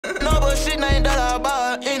bullshit, ain't that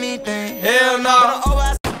about anything. Hell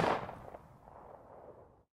no.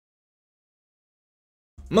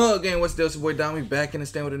 Mug gang, what's the deal? It's your boy Donn. We back in the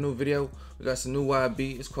stand with a new video. We got some new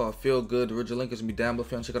YB. It's called Feel Good. The original link is gonna be down below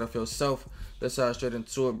if you want to check it out for yourself. Let's straight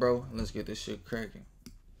into it, bro. Let's get this shit cracking.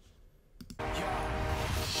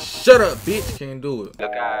 Shut up, bitch. Can't do it.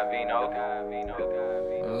 Look at Vino.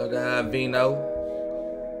 Look at Vino.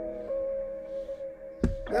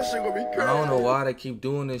 That shit gonna be crazy. I don't know why they keep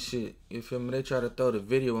doing this shit. You feel me? They try to throw the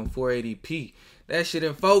video in 480p. That shit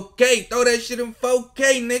in 4K. Throw that shit in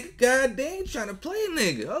 4K, nigga. God damn, trying to play,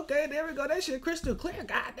 nigga. Okay, there we go. That shit crystal clear.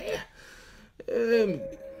 God damn.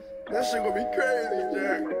 That shit gonna be crazy,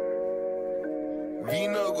 Jack.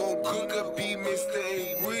 Vino gon' cook up, be Mr.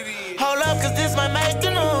 A with it. Hold up, cause this might make the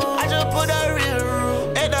news. I just put a real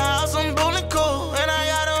rule at the house, I'm bowling cool, and I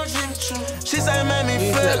got on Jimmy Choo. She said, make me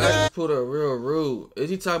He feel said, good. I just put a real rude. Is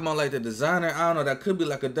he talking about like the designer? I don't know. That could be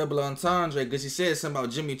like a double entendre because he said something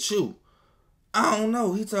about Jimmy Choo. I don't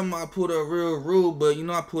know. He talking about I put a real rude, but you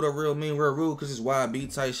know I put a real mean real rude because it's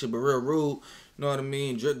YB type shit, but real rude. You know what I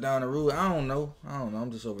mean? Drip down the rude. I don't know.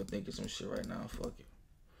 I'm just overthinking some shit right now. Fuck it.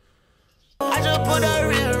 I just put a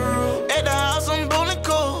real rule at the house, I'm bowling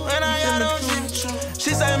cool, and I got on Jimmy Choo.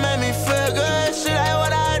 She said, make me feel good. She like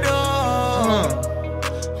what I do.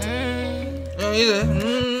 Yeah, he said,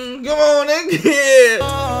 come on, nigga. Yeah.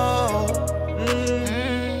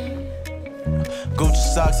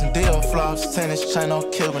 Gucci socks and deal flops, tennis chain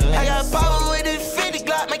on Cuban links. I got power with this 50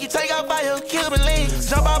 Glock, make you take out by your Cuban links.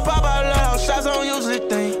 Jump out, pop out loud, shots on usually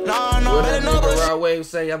think. No, better know nigga Raw Wave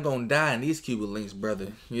say I'm gonna die in these Cuban links, brother.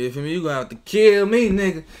 You feel me? You gonna have to kill me,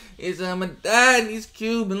 nigga. He said I'm gonna die in these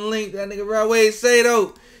Cuban links. That nigga Raw Wave say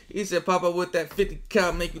though. He said pop up with that 50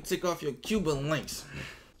 cal, make you take off your Cuban links.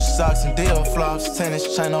 Socks and deal flops,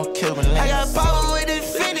 tennis chain on Cuban links. I got power with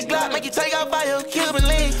this 50 Glock, make you take out by your Cuban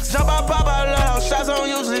links. Jump out, pop out loud, shots on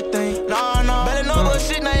usually think. No, better know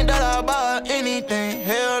bullshit, ain't that about anything.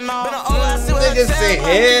 Hell no. Nigga say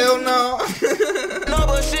hell no. No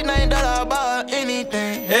bullshit, ain't that about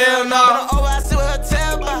anything. Hell no. I see what her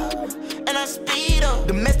tell about, and I speed up.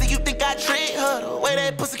 Domestic, you think I treat her the way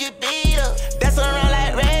that pussy get beat up. That's around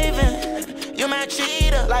like Raven. You my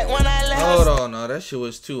cheater, like when I left. Hold on, no, that shit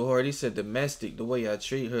was too hard. He said domestic, the way I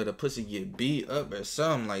treat her, the pussy get beat up or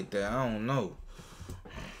something like that. I don't know.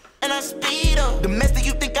 And I speed up. Domestic,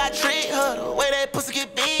 you think I treat her the way that pussy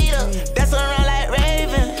get beat up. That's around like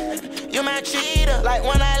Raven. You my cheater, like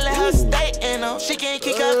when I let her stay in her, she can't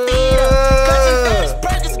kick her feet up.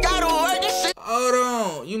 Gotta work this shit. Hold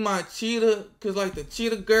on, you my cheater, cause like the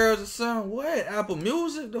cheetah girls or something. What? Apple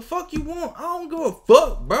Music? The fuck you want? I don't give a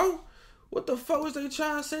fuck, bro. What the fuck was they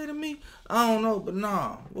trying to say to me? I don't know, but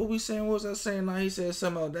nah. What we saying? What was I saying? Nah, he said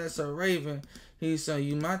something about that's a Raven. He said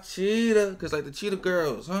you my cheater, cause like the cheetah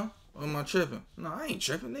girls, huh? Or am I tripping? No, I ain't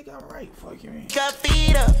tripping, nigga. I'm right. Fuck you, man. Got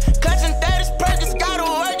feet up, clutching 30s, Perkins, gotta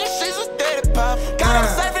work this shit's a steady pop. Got them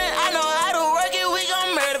surfing, I know how to work it, we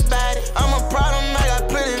gon' murder about it. I'm a problem, I got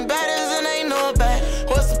plenty batters and ain't no about it.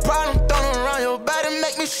 What's the problem? Throwing around your body,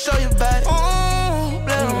 make me show you about it.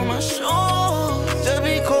 Blood on my shoes, just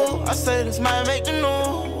be cool. I say this might make the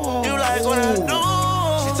news. You like what I do?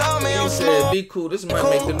 She told me I'm smooth. Be cool, this might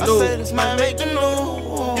make the news. I say this might make the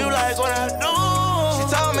news. You like what I do? She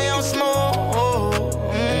told me I'm smooth.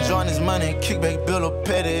 Enjoying this money, kickback, bill or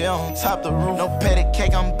petty on top the roof. No petty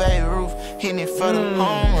cake, I'm Babe Ruth. Hitting it for the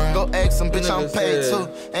home run. Go ask some bitch, I'm paid too.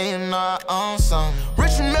 And you know I own some.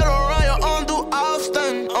 Rich and middle around your arm, do all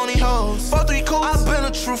stunning on these hoes. 4-3 cool, I've been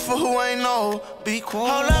a truth for who ain't know. Be cool.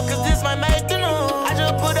 Hold up, cause this might make the news. I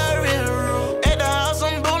just put a real rule at the house,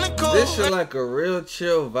 I'm bowling cool. This shit like a real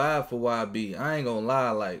chill vibe for YB. I ain't gonna lie,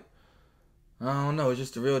 like, I don't know, it's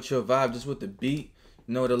just a real chill vibe, just with the beat.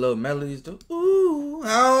 You know the little melodies, the ooh.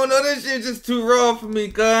 I don't know, this shit just too raw for me,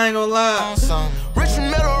 cause I ain't gonna lie. Rich and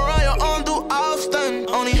middle around your arm, do all stunning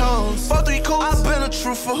on these hoes. 4-3 cool, I've been a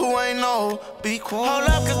truth for who ain't know. Be cool. Hold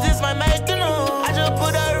up, cause this might make the news. I just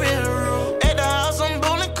put a real rule at the house, I'm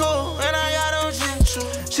bowling cool, and I got on Jimmy Choo.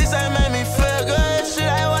 She said, make me feel good, she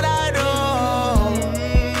like what I do.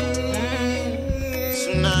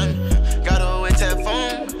 Tsunami, gotta wait that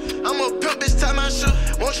phone. I'm a pimp, bitch, tie my shoe.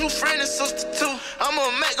 Want you friend and sister too. I'm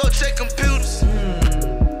a Mac, go check computers.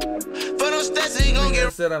 For those stats, he gon'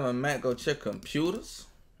 get. Said I'm a Mac, go check computers.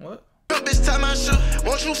 What? Bitch, tie my shoe.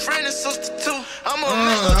 Want you friend and sister too. I'm a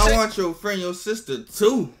Mac, go I check. want your friend, your sister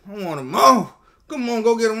too. I want them all. Come on,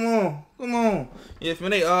 go get them all. Come on. Yeah, for me,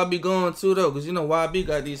 they all be going too though, cause you know YB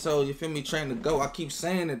got these hoes. You feel me? Trained to go. I keep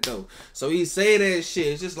saying it though. So he say that shit.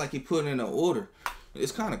 It's just like he put in an order.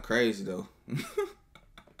 It's kind of crazy though.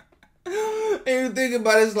 And you think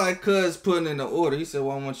about it, it's like cuz putting in the order. He said,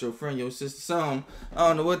 well, I want your friend, your sister, something. I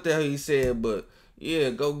don't know what the hell he said, but yeah,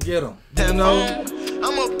 go get him. You know?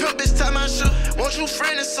 I'm a pimp, bitch, tie my shoe. Want you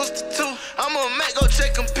friend and sister too. I'm a Mac, go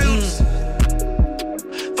check computers.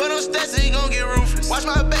 For those stats, he gon' get ruthless. Watch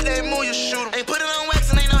my back, they move, you shoot 'em. Ain't put it on wax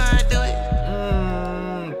and they know how I do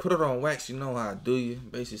it. Put it on wax, you know how I do you.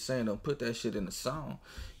 Basically saying, don't put that shit in the song.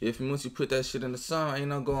 If once you put that shit in the song, ain't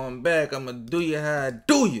no going back. I'ma do you how I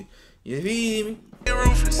do you. You feel me?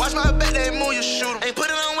 Watch my back, they move, you shoot 'em. Ain't put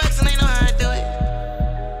it on wax and they know how I do it.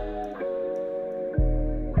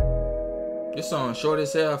 This song short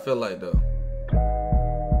as hell, I feel like, though.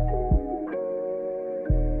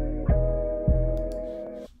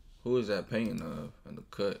 Who is that painting of in the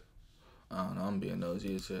cut? I don't know, I'm being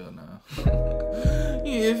nosy as hell now.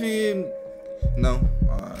 You feel me? No?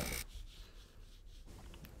 Alright.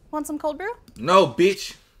 Want some cold brew? No,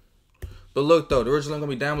 bitch. But look though, the original link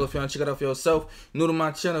gonna be down below if you wanna check it out for yourself. New to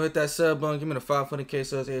my channel, hit that sub button, give me the 500K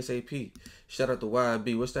subs ASAP. Shout out to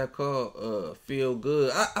YB. What's that called? Feel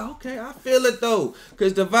Good. Okay, I feel it though.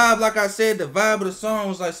 Cause the vibe, like I said, the vibe of the song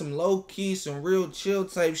was like some low key, some real chill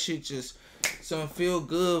type shit, just some feel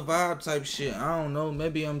good vibe type shit. I don't know,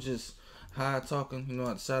 maybe I'm just high talking, you know,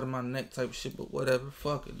 out the side of my neck type shit, but whatever,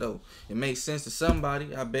 fuck it though. It makes sense to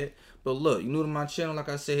somebody, I bet. But look, you new to my channel, like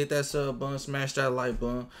I said, hit that sub button, smash that like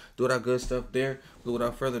button, do that good stuff there. But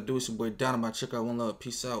without further ado, it's your boy Donn. Check out One Love.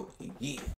 Peace out. Yeah.